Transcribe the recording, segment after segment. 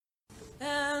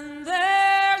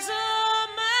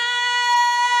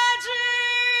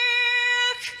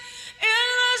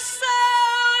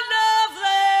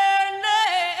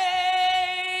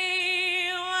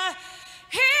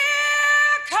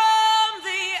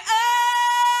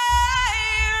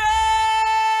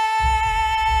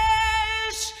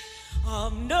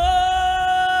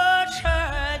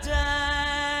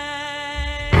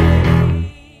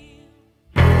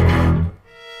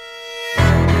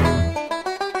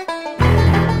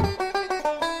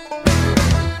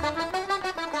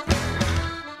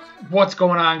What's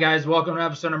going on, guys? Welcome to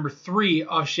episode number 3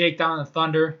 of Shakedown the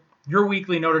Thunder, your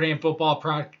weekly Notre Dame football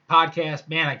podcast.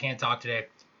 Man, I can't talk today.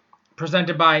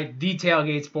 Presented by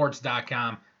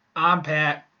TheTailgateSports.com. I'm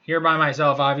Pat, here by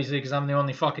myself, obviously, because I'm the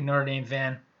only fucking Notre Dame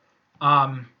fan.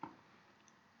 I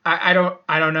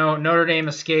don't know. Notre Dame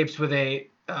escapes with a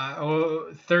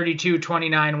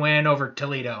 32-29 win over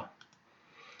Toledo.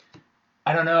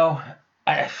 I don't know.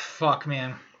 Fuck,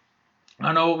 man. I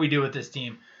don't know what we do with this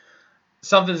team.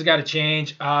 Something's got to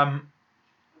change. I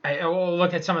will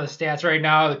look at some of the stats right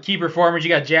now. The key performers, you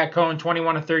got Jack Coan,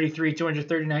 21 of 33,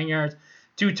 239 yards,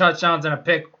 2 touchdowns and a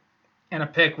pick,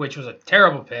 which was a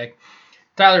terrible pick.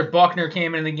 Tyler Buchner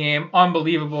came into the game,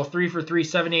 unbelievable, 3 for 3,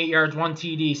 78 yards, 1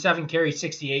 TD, 7 carries,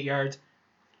 68 yards.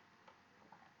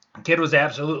 Kid was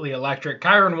absolutely electric.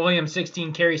 Kyron Williams,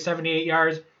 16 carries, 78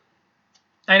 yards.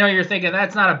 I know you're thinking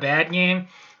that's not a bad game,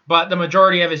 but the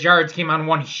majority of his yards came on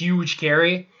one huge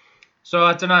carry. So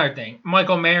that's another thing.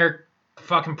 Michael Mayer,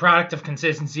 fucking product of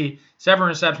consistency. 7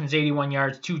 receptions, 81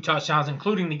 yards, 2 touchdowns,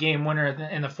 including the game winner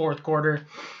in the fourth quarter.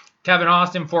 Kevin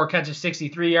Austin, 4 catches,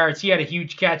 63 yards. He had a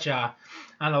huge catch on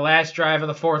the last drive of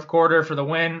the fourth quarter for the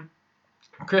win.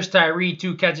 Chris Tyree,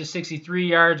 2 catches, 63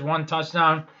 yards, 1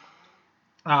 touchdown.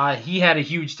 He had a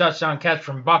huge touchdown catch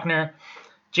from Buchner.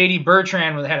 J.D.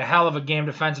 Bertrand had a hell of a game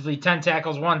defensively. 10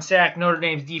 tackles, 1 sack. Notre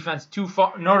Dame's defense,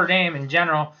 Notre Dame in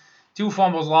general, 2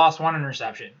 fumbles lost, 1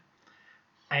 interception.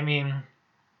 I mean,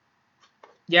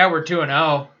 yeah, we're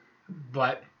 2-0,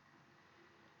 but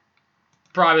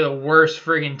probably the worst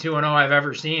friggin' 2-0 I've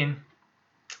ever seen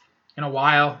in a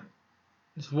while.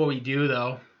 This is what we do,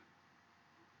 though.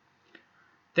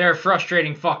 They're a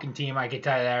frustrating fucking team, I can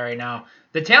tell you that right now.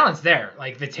 The talent's there.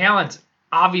 Like, the talent's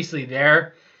obviously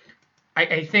there.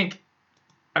 I think,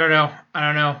 I don't know.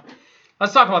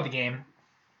 Let's talk about the game.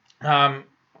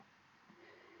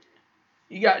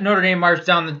 You got Notre Dame march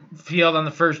down the field on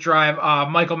the first drive.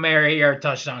 Michael Mayer, 8-yard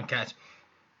touchdown catch.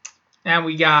 And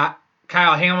we got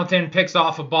Kyle Hamilton picks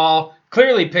off a ball,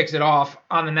 clearly picks it off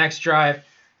on the next drive.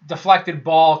 Deflected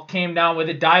ball, came down with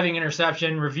it, diving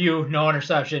interception, review, no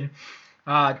interception.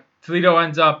 Toledo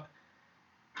ends up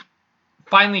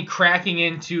finally cracking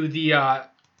into the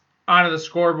onto the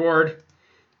scoreboard.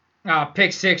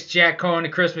 Pick 6, Jack Coan to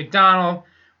Chris McDonald.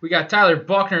 We got Tyler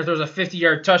Buchner throws a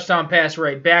 50-yard touchdown pass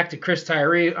right back to Chris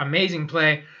Tyree. Amazing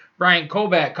play. Brian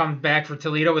Koback comes back for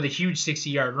Toledo with a huge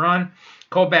 60-yard run.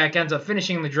 Koback ends up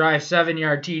finishing the drive,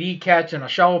 7-yard TD catch and a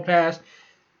shovel pass.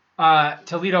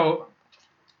 Toledo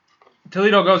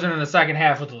goes into the second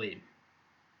half with the lead.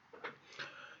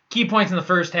 Key points in the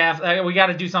first half. We got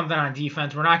to do something on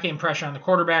defense. We're not getting pressure on the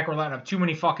quarterback. We're letting up too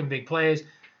many fucking big plays.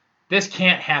 This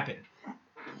can't happen.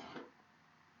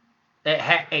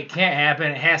 It can't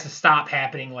happen. It has to stop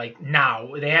happening, like,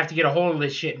 now. They have to get a hold of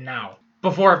this shit now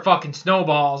before it fucking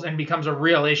snowballs and becomes a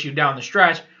real issue down the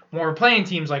stretch when we're playing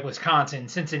teams like Wisconsin,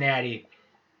 Cincinnati,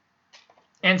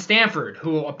 and Stanford,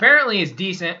 who apparently is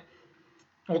decent.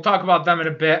 We'll talk about them in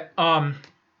a bit. Kyron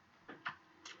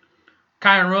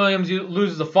Williams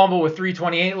loses a fumble with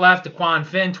 3:28 left. Daquan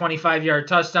Finn, 25-yard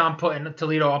touchdown, putting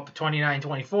Toledo up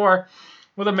 29-24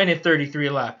 with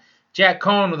 1:33 left. Jack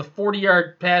Coan with a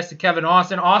 40-yard pass to Kevin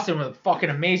Austin. Austin with a fucking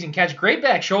amazing catch. Great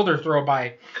back shoulder throw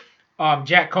by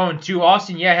Jack Coan, too.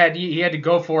 Austin, yeah, he had to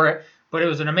go for it, but it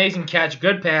was an amazing catch.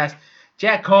 Good pass.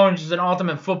 Jack Coan is an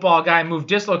ultimate football guy.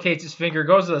 Dislocates his finger,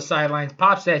 goes to the sidelines,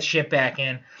 pops that shit back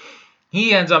in.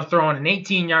 He ends up throwing an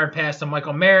 18-yard pass to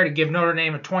Michael Mayer to give Notre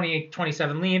Dame a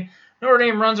 28-27 lead. Notre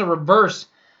Dame runs a reverse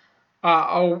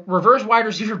wide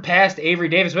receiver pass to Avery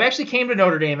Davis, who actually came to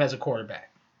Notre Dame as a quarterback.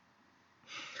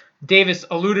 Davis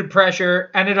eluded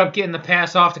pressure, ended up getting the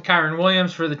pass off to Kyron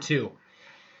Williams for the 2.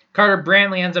 Carter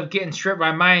Brantley ends up getting stripped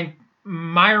by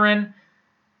Myron.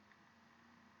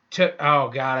 Oh,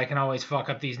 God, I can always fuck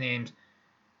up these names.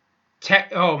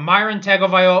 Myron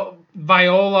Tagovailoa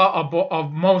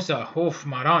of Mosa. Oof,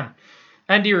 Maran.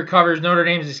 And he recovers. Notre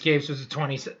Dame's escapes with a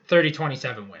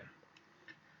 30-27 win.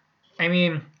 I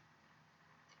mean,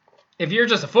 if you're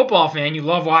just a football fan, you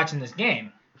love watching this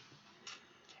game.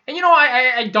 And, you know,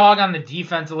 I dog on the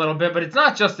defense a little bit, but it's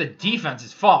not just the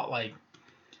defense's fault. Like,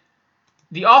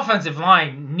 the offensive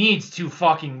line needs to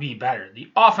fucking be better.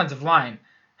 The offensive line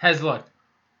has looked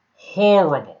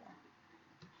horrible.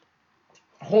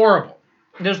 Horrible.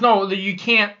 There's no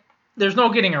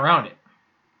getting around it.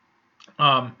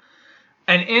 And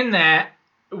in that,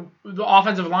 the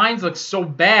offensive lines look so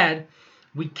bad,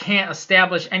 we can't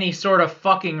establish any sort of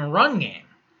fucking run game.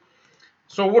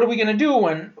 So what are we going to do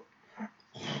when...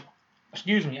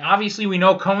 Obviously, we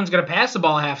know Coan's going to pass the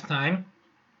ball half the time.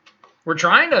 We're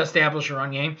trying to establish a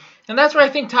run game, and that's where I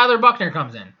think Tyler Buchner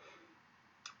comes in.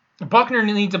 Buckner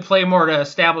needs to play more to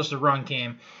establish the run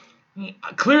game. He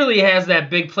clearly has that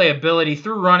big play ability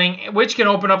through running, which can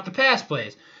open up the pass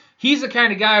plays. He's the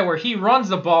kind of guy where he runs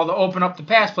the ball to open up the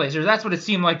pass plays. Or that's what it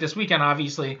seemed like this weekend,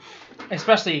 obviously,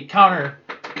 especially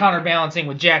counterbalancing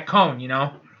with Jack Cohn, you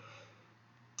know.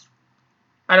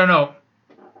 I don't know.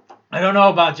 I don't know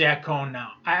about Jack Cohn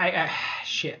now.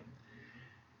 Shit.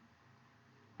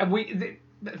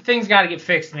 Things got to get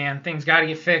fixed, man. Things got to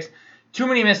get fixed. Too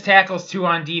many missed tackles, too,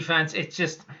 on defense. It's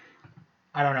just,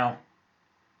 I don't know.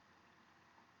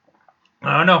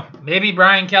 I don't know. Maybe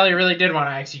Brian Kelly really did want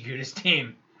to execute his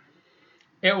team.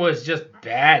 It was just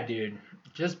bad, dude.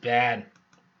 Just bad.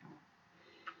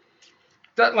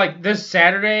 Like this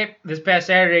past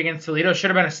Saturday against Toledo should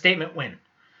have been a statement win.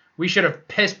 We should have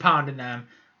piss pounded them,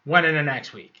 went into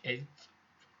next week.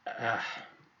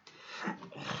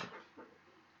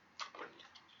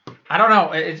 I don't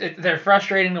know. They're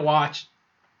frustrating to watch,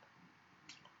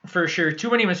 for sure.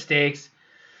 Too many mistakes.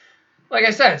 Like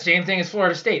I said, same thing as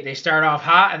Florida State. They start off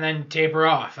hot and then taper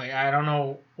off. I don't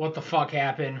know what the fuck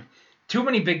happened. Too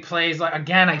many big plays. Like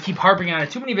again, I keep harping on it.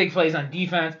 Too many big plays on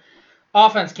defense.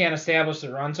 Offense can't establish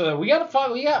the run. So we got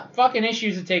fucking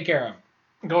issues to take care of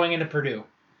going into Purdue.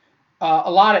 A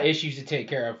lot of issues to take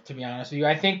care of, to be honest with you.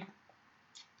 I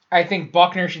think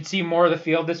Buckner should see more of the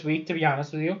field this week, to be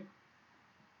honest with you.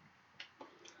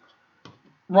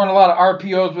 Run a lot of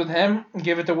RPOs with him.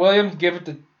 Give it to Williams. Give it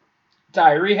to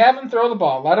Tyree. Have him throw the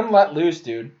ball. Let him let loose,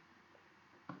 dude.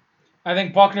 I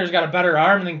think Buckner's got a better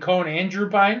arm than Cohn and Drew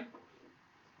Pine.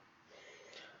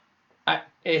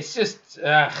 It's just,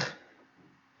 I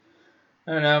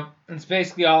don't know. It's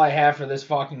basically all I have for this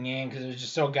fucking game because it was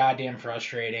just so goddamn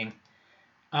frustrating.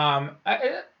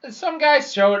 Some guys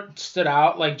stood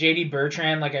out, like J.D.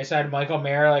 Bertrand, like I said, Michael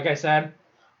Mayer, like I said.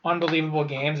 Unbelievable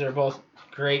games. They're both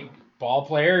great ball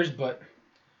players, but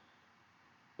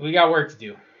we got work to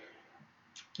do.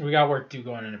 We got work to do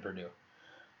going into Purdue.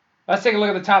 Let's take a look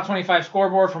at the top 25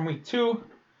 scoreboard from week 2.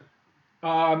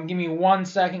 Give me 1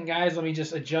 second, guys. Let me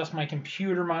just adjust my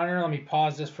computer monitor. Let me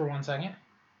pause this for 1 second.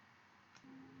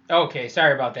 Okay,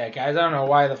 sorry about that, guys. I don't know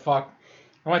why the fuck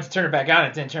I went to turn it back on.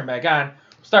 It didn't turn back on.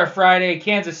 Start Friday.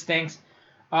 Kansas stinks.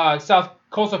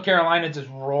 Coastal Carolina just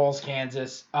rolls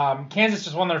Kansas. Kansas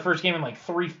just won their first game in like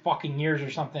 3 fucking years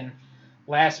or something.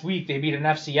 Last week they beat an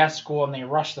FCS school and they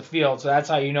rushed the field. So that's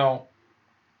how you know.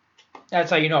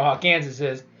 That's how you know how Kansas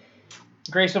is.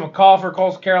 Grayson McCall for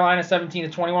Coastal Carolina,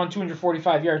 17-21,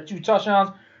 245 yards, 2 touchdowns.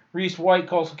 Reese White,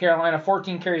 Coastal Carolina,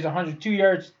 14 carries, 102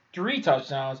 yards, 3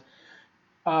 touchdowns.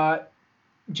 Javon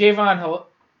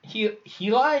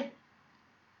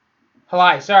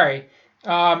Halai, sorry.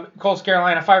 Coastal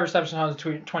Carolina, 5 receptions,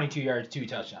 122 yards, 2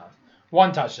 touchdowns.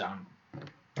 1 touchdown.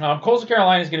 Coastal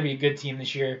Carolina is going to be a good team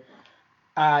this year.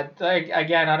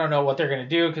 Again, I don't know what they're going to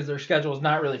do because their schedule is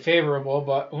not really favorable,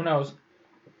 but who knows.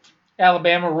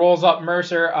 Alabama rolls up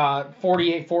Mercer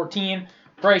 48-14.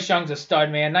 Bryce Young's a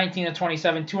stud, man.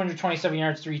 19-27, 227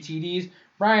 yards, 3 TDs.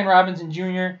 Brian Robinson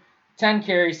Jr., 10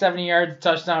 carries, 70 yards,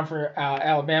 touchdown for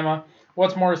Alabama.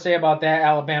 What's more to say about that?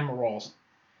 Alabama rolls.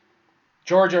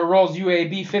 Georgia rolls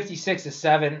UAB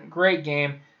 56-7. Great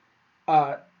game.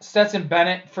 Stetson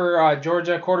Bennett for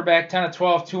Georgia, quarterback,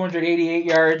 10-12, 288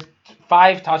 yards,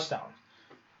 5 touchdowns.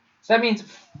 So that means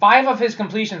 5 of his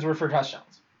completions were for touchdowns.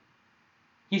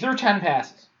 He threw 10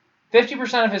 passes.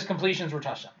 50% of his completions were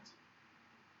touchdowns.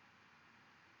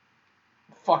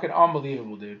 Fucking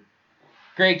unbelievable, dude.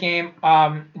 Great game.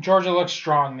 Georgia looks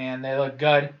strong, man. They look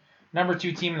good. Number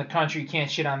 2 team in the country.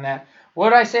 Can't shit on that.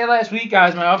 What did I say last week,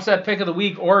 guys? My upset pick of the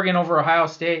week, Oregon over Ohio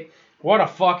State. What a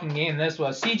fucking game this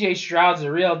was. C.J. Stroud's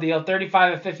the real deal.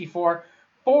 35-54.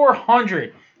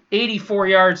 484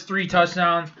 yards, 3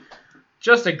 touchdowns.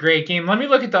 Just a great game. Let me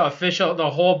look at the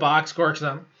whole box score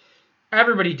because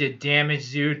everybody did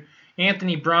damage, dude.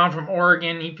 Anthony Brown from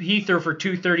Oregon, he threw for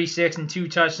 236 and 2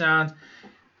 touchdowns.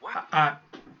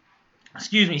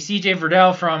 C.J.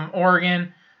 Verdell from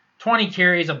Oregon, 20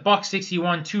 carries,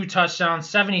 $161, 2 touchdowns,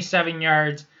 77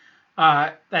 yards.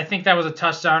 I think that was a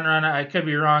touchdown run. I could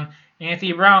be wrong.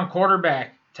 Anthony Brown,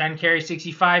 quarterback, 10 carries,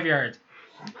 65 yards.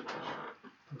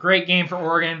 Great game for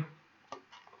Oregon.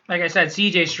 Like I said,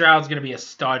 C.J. Stroud's going to be a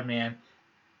stud, man.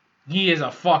 He is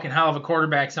a fucking hell of a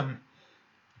quarterback. Some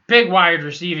big wide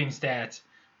receiving stats.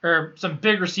 Or some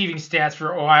big receiving stats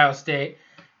for Ohio State.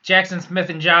 Jackson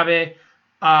Smith and Jabe,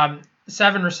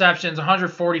 7 receptions,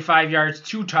 145 yards,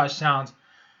 2 touchdowns.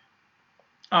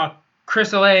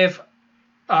 Chris Olave,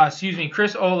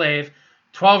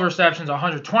 12 receptions,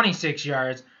 126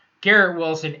 yards. Garrett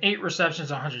Wilson, 8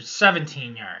 receptions,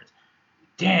 117 yards.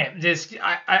 Damn,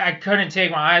 I couldn't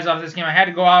take my eyes off this game. I had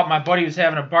to go out. My buddy was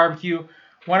having a barbecue.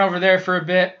 Went over there for a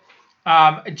bit.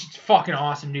 It's just fucking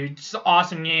awesome, dude. It's an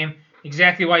awesome game.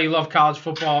 Exactly why you love college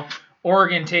football.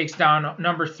 Oregon takes down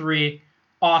number 3.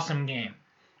 Awesome game.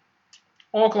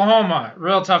 Oklahoma,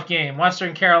 real tough game.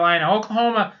 Western Carolina.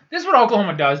 Oklahoma, this is what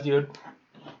Oklahoma does, dude.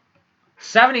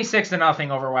 76-0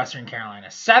 over Western Carolina.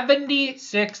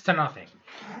 76-0.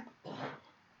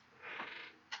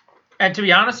 And to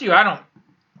be honest with you, I don't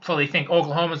fully think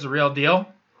Oklahoma's the real deal.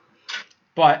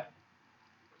 But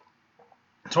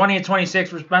 20-26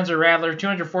 for Spencer Rattler,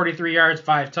 243 yards,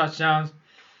 5 touchdowns.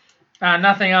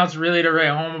 Nothing else really to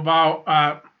write home about.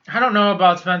 I don't know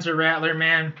about Spencer Rattler,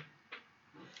 man.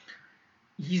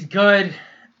 He's good.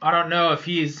 I don't know if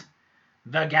he's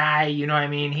the guy, you know what I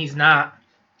mean? He's not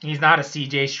a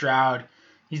CJ Stroud.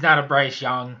 He's not a Bryce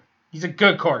Young. He's a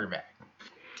good quarterback.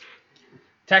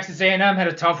 Texas A&M had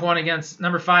a tough one against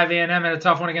number 5 A&M had a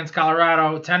tough one against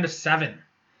Colorado, 10-7.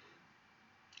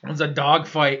 It was a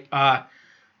dogfight.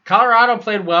 Colorado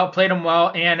played them well.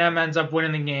 A&M ends up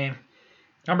winning the game.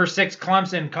 Number 6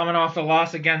 Clemson coming off the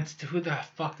loss against who the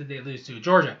fuck did they lose to?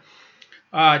 Georgia.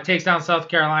 Takes down South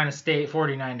Carolina State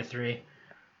 49-3.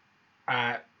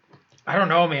 I don't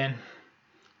know, man.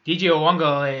 DJ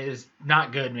Owungale is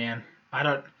not good, man.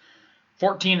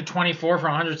 14-24 for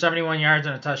 171 yards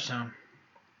and a touchdown.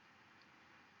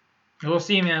 We'll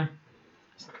see, man.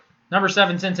 Number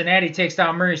 7 Cincinnati takes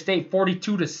down Murray State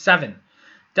 42-7.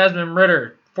 Desmond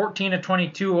Ridder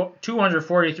 14-22,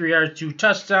 243 yards, 2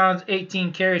 touchdowns,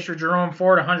 18 carries for Jerome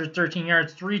Ford, 113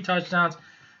 yards, 3 touchdowns.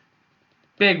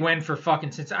 Big win for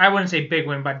fucking Cincinnati. I wouldn't say big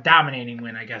win, but dominating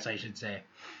win, I guess I should say.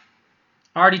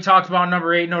 Already talked about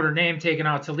number 8 Notre Dame taking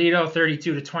out Toledo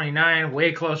 32-29,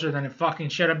 way closer than it fucking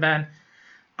should have been.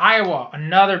 Iowa,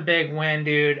 another big win,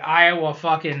 dude. They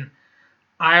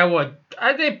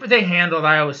handled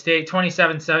Iowa State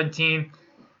 27-17.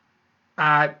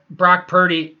 Brock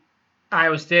Purdy,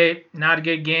 Iowa State, not a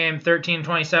good game.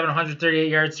 13-27, 138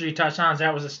 yards, 3 touchdowns.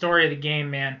 That was the story of the game,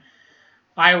 man.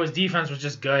 Iowa's defense was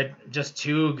just good, just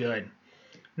too good.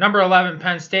 Number 11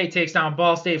 Penn State takes down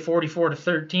Ball State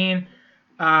 44-13.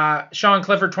 Sean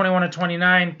Clifford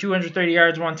 21-29, 230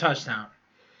 yards, 1 touchdown.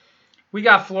 We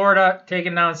got Florida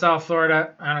taking down South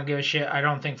Florida. I don't give a shit. I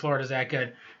don't think Florida's that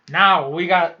good. Now we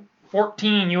got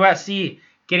 14 USC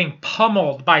getting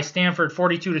pummeled by Stanford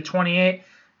 42-28.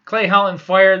 Clay Helton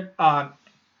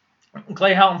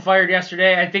fired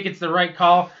yesterday. I think it's the right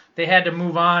call. They had to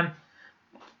move on.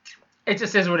 It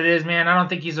just is what it is, man. I don't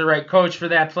think he's the right coach for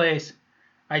that place.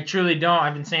 I truly don't.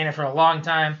 I've been saying it for a long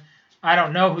time. I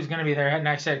don't know who's going to be their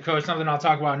next head coach. Something I'll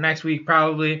talk about next week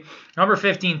probably. Number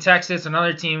 15, Texas,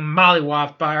 another team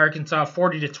mollywopped by Arkansas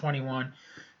 40-21.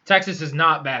 Texas is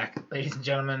not back, ladies and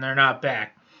gentlemen. They're not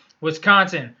back.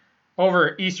 Wisconsin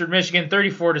over Eastern Michigan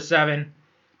 34-7.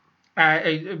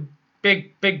 A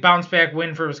big bounce back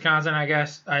win for Wisconsin, I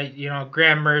guess.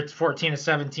 Graham Mertz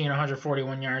 14-17,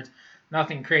 141 yards.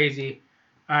 Nothing crazy.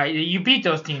 You beat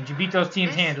those teams. You beat those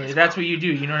teams handily. That's what you do.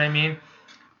 You know what I mean?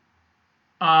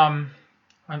 I'm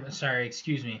sorry.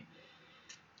 Excuse me.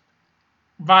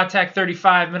 Vatech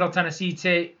 35, Middle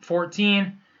Tennessee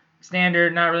 14.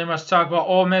 Standard, not really much to talk about.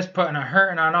 Ole Miss putting a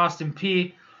hurting on Austin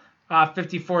Peay,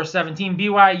 54-17.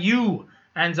 BYU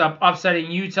ends up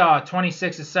upsetting Utah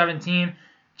 26-17.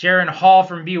 Jaron Hall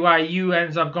from BYU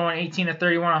ends up going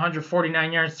 18-31,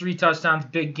 149 yards, 3 touchdowns.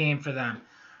 Big game for them.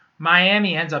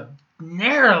 Miami ends up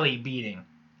narrowly beating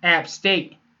App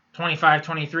State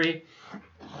 25-23.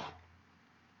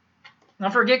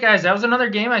 Don't forget, guys, that was another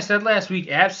game I said last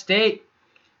week. App State,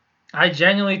 I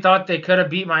genuinely thought they could have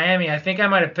beat Miami. I think I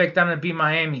might have picked them to beat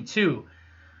Miami too.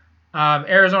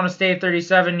 Arizona State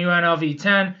 37, UNLV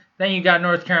 10. Then you got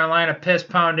North Carolina piss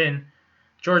pounding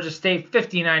Georgia State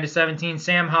 59-17.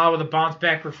 Sam Howell with a bounce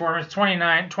back performance,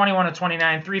 21-29,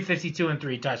 352 and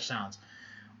 3 touchdowns.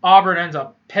 Auburn ends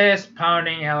up piss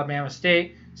pounding Alabama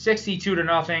State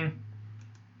 62-0.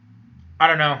 I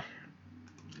don't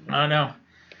know.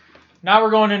 Now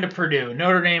we're going into Purdue.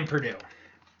 Notre Dame, Purdue.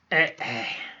 I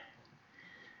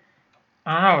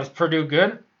don't know. Is Purdue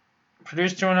good?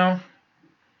 Purdue's 2-0.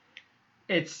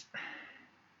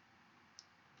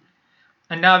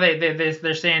 And now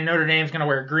they're saying Notre Dame's going to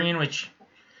wear green, which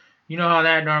you know how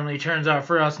that normally turns out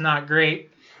for us. Not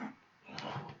great.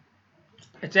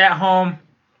 It's at home.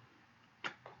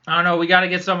 I don't know. We got to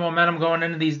get some momentum going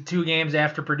into these 2 games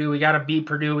after Purdue. We got to beat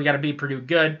Purdue. We got to beat Purdue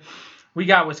good. We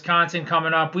got Wisconsin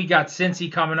coming up. We got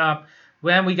Cincy coming up.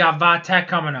 Then we got Vatech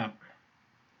coming up.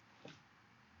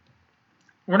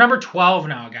 We're number 12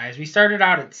 now, guys. We started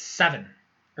out at 7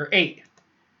 or 8.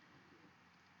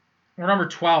 We're number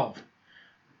 12.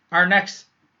 Our next...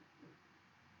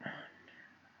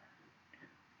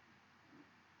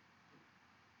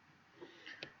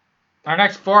 Our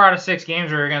next 4 out of 6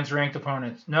 games are against ranked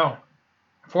opponents. No,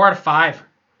 4 out of 5.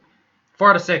 4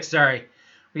 out of 6, sorry.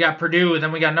 We got Purdue,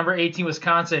 then we got number 18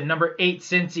 Wisconsin, number 8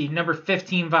 Cincy, number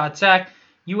 15 Vatech,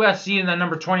 USC, and then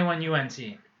number 21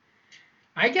 UNC.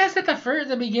 I guess at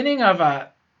the beginning of the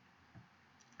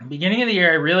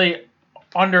year, I really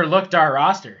underlooked our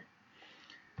roster.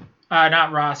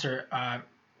 Not roster.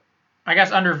 I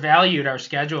guess undervalued our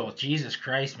schedule. Jesus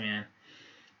Christ, man.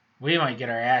 We might get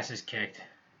our asses kicked.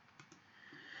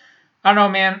 I don't know,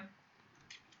 man.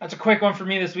 That's a quick one for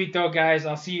me this week, though, guys.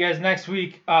 I'll see you guys next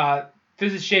week.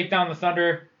 This is Shakedown the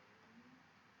Thunder.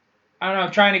 I don't know.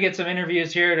 I'm trying to get some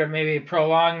interviews here to maybe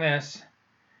prolong this.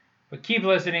 But keep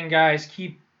listening, guys.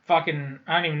 Keep fucking...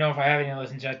 I don't even know if I have any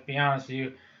listens yet, to be honest with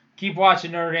you. Keep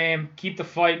watching Notre Dame. Keep the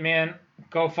fight, man.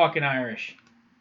 Go fucking Irish.